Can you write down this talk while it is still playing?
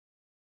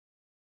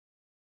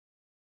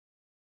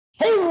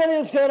Hey everybody,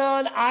 what's going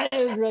on? I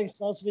am Gregg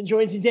Sussman,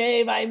 joined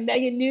today by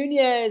Megan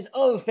Nunez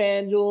of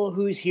FanDuel,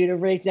 who's here to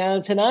break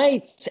down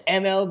tonight's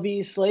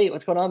MLB slate.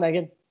 What's going on,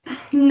 Megan?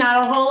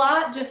 Not a whole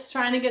lot, just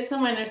trying to get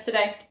some winners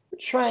today. We're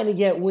trying to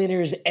get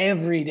winners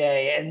every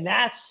day, and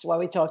that's why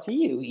we talk to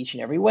you each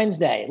and every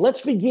Wednesday.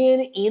 Let's begin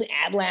in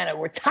Atlanta,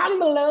 where Tommy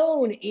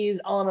Milone is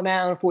on the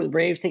mound for the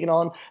Braves, taking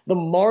on the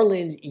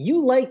Marlins.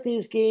 You like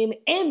this game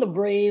and the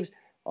Braves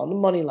on the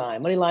money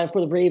line. Money line for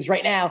the Braves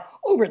right now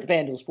over at the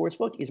FanDuel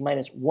Sportsbook is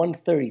minus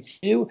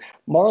 132.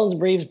 Marlins and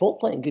Braves both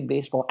playing good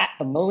baseball at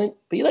the moment,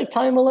 but you like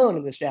Tommy Milone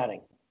in this outing.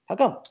 How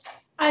come?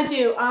 I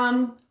do.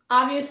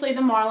 Obviously,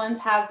 the Marlins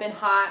have been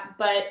hot,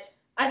 but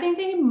I think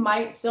they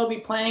might still be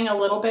playing a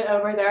little bit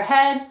over their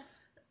head.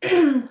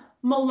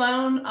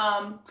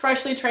 Malone,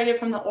 freshly traded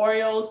from the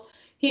Orioles.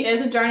 He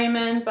is a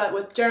journeyman, but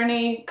with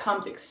journey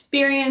comes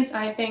experience. And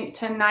I think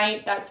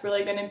tonight that's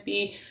really going to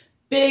be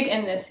big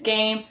in this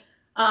game.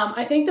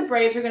 I think the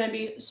Braves are going to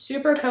be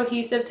super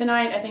cohesive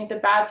tonight. I think the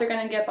bats are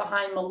going to get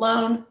behind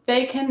Malone.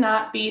 They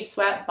cannot be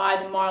swept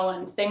by the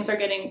Marlins. Things are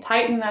getting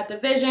tight in that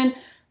division.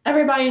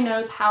 Everybody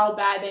knows how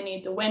bad they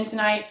need to win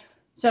tonight.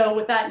 So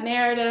with that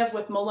narrative,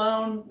 with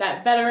Malone,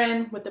 that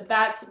veteran, with the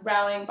bats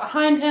rallying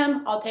behind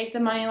him, I'll take the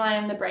money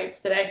line in the Braves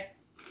today.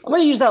 I'm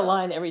going to use that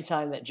line every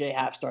time that J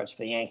Happ starts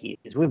for the Yankees.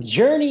 With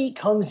journey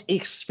comes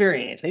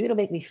experience. Maybe it'll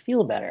make me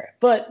feel better.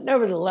 But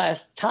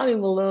nevertheless, Tommy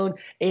Milone,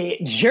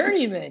 a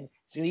journeyman,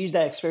 is going to use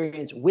that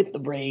experience with the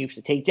Braves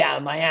to take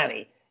down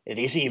Miami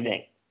this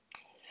evening.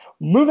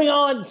 Moving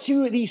on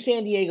to the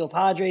San Diego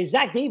Padres.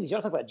 Zach Davies, you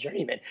want to talk about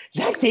journeyman.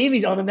 Zach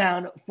Davies on the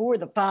mound for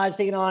the Pods,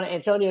 taking on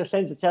Antonio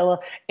Senzatella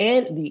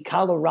and the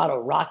Colorado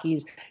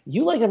Rockies.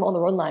 You like them on the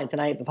run line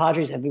tonight. The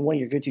Padres have been one of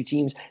your go-to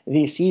teams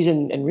this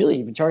season, and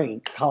really been targeting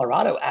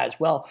Colorado as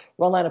well.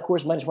 Run line, of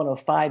course, minus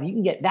 105. You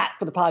can get that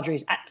for the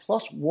Padres at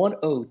plus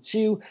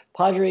 102.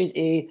 Padres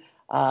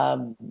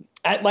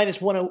at minus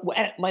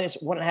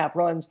 1.5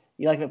 runs.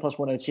 You like them at plus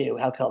 102.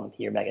 How come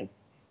here, Megan?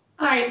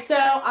 All right, so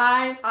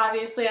I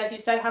obviously, as you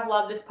said, have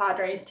loved this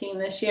Padres team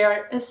this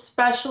year,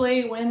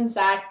 especially when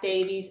Zach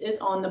Davies is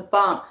on the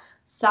bump.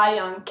 Cy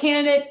Young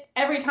candidate.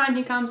 Every time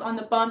he comes on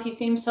the bump, he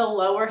seems to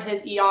lower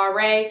his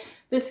ERA.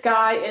 This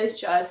guy is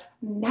just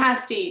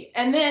nasty.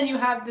 And then you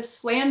have the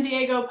Slam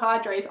Diego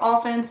Padres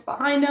offense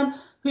behind him,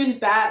 whose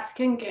bats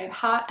can get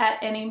hot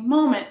at any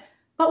moment.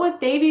 But with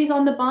Davies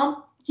on the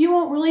bump, you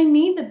won't really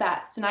need the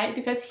bats tonight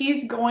because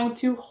he's going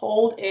to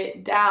hold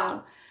it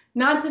down.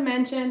 Not to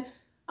mention,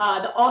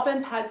 the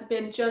offense has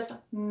been just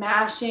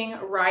mashing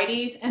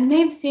righties, and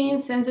they've seen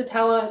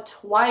Senzatella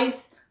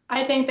twice.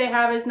 I think they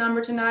have his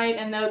number tonight,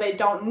 and though they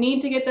don't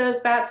need to get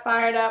those bats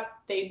fired up,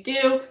 they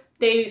do.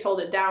 Davies hold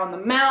it down on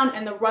the mound,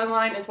 and the run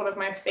line is one of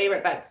my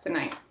favorite bets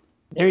tonight.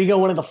 There you go,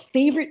 one of the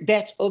favorite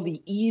bets of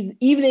the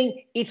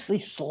evening. It's the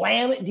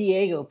Slam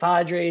Diego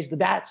Padres. The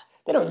bats,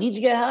 they don't need to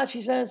get hot,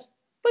 she says.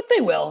 But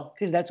they will,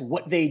 because that's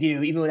what they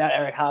do, even without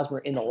Eric Hosmer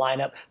in the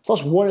lineup.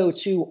 Plus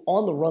 102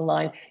 on the run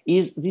line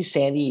is the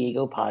San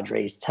Diego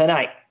Padres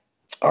tonight.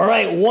 All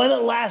right, one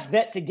last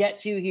bet to get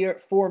to here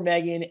for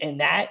Megan, and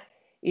that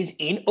is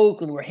in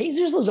Oakland, where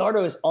Jesus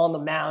Luzardo is on the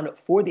mound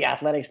for the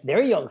Athletics.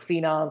 Their young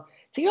phenom,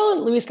 taking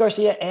on Luis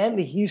Garcia and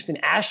the Houston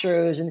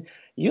Astros. And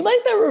you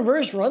like that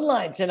reverse run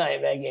line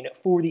tonight, Megan,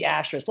 for the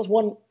Astros. Plus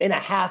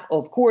 1.5,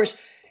 of course.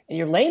 And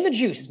you're laying the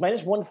juice. It's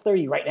minus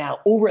 130 right now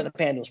over at the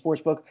FanDuel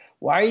Sportsbook.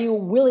 Why are you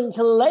willing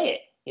to lay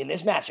it in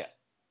this matchup?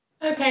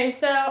 Okay,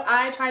 so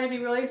I try to be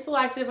really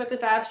selective with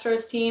this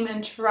Astros team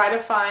and try to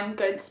find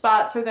good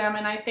spots for them,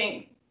 and I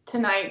think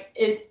tonight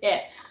is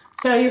it.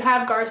 So you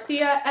have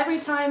Garcia. Every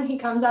time he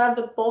comes out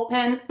of the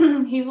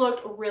bullpen, he's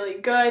looked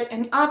really good,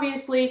 and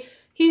obviously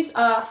he's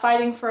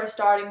fighting for a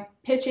starting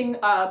pitching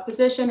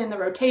position in the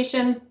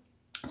rotation,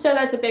 so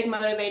that's a big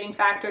motivating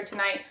factor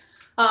tonight.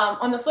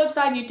 On the flip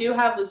side, you do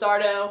have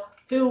Luzardo,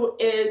 who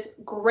is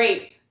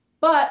great.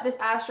 But this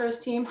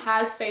Astros team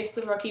has faced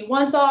the rookie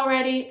once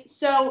already.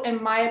 So,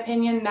 in my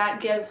opinion, that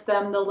gives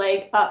them the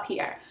leg up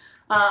here.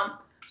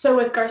 So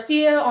with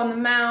Garcia on the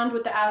mound,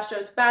 with the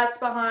Astros bats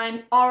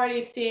behind,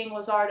 already seeing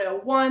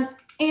Luzardo once,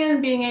 and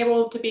being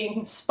able to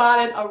be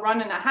spotted a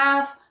run and a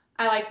half,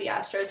 I like the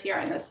Astros here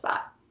in this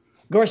spot.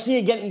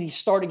 Garcia getting the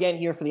start again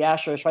here for the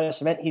Astros, trying to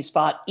cement his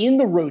spot in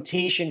the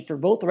rotation for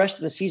both the rest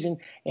of the season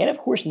and, of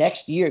course,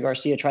 next year.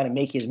 Garcia trying to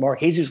make his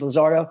mark. Jesus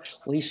Luzardo,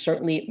 well, he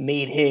certainly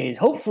made his.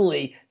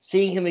 Hopefully,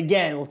 seeing him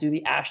again will do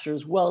the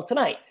Astros well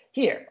tonight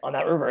here on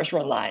that reverse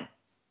run line.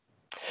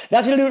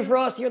 That's going to do it for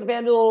us here at the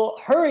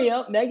FanDuel Hurry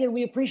Up. Megan,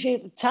 we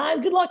appreciate the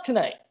time. Good luck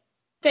tonight.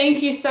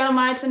 Thank you so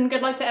much, and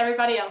good luck to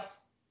everybody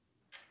else.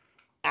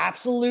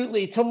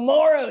 Absolutely.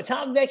 Tomorrow,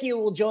 Tom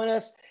Vecchio will join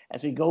us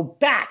as we go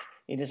back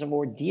into some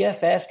more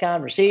DFS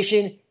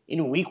conversation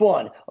in week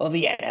 1 of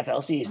the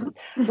NFL season.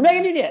 For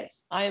Megan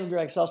Nunez, I am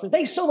Gregg Sussman.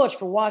 Thanks so much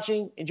for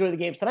watching. Enjoy the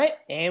games tonight,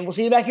 and we'll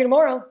see you back here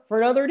tomorrow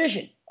for another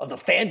edition of the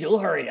FanDuel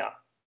Hurry Up.